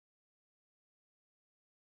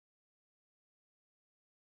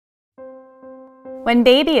When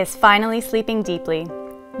baby is finally sleeping deeply,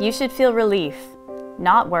 you should feel relief,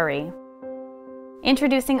 not worry.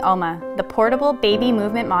 Introducing Oma, the portable baby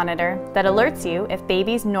movement monitor that alerts you if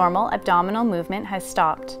baby's normal abdominal movement has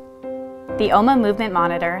stopped. The Oma movement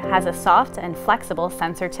monitor has a soft and flexible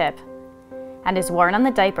sensor tip and is worn on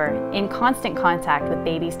the diaper in constant contact with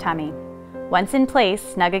baby's tummy. Once in place,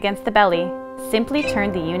 snug against the belly, simply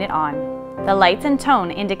turn the unit on. The lights and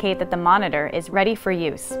tone indicate that the monitor is ready for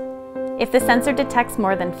use. If the sensor detects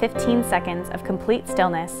more than 15 seconds of complete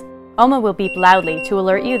stillness, Oma will beep loudly to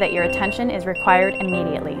alert you that your attention is required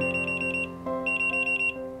immediately.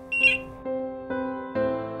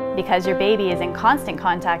 Because your baby is in constant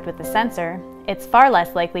contact with the sensor, it's far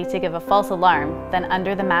less likely to give a false alarm than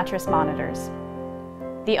under-the-mattress monitors.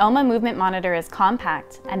 The Oma movement monitor is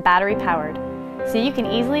compact and battery-powered, so you can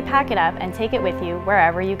easily pack it up and take it with you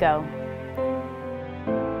wherever you go.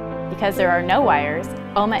 Because there are no wires,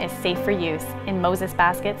 Oma is safe for use in Moses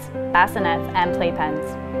baskets, bassinets, and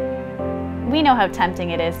playpens. We know how tempting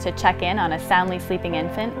it is to check in on a soundly sleeping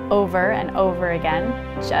infant over and over again,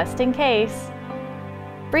 just in case.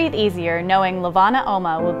 Breathe easier knowing Levana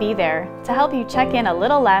Oma will be there to help you check in a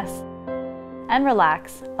little less and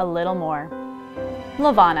relax a little more.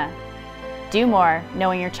 Levana. Do more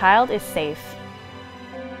knowing your child is safe.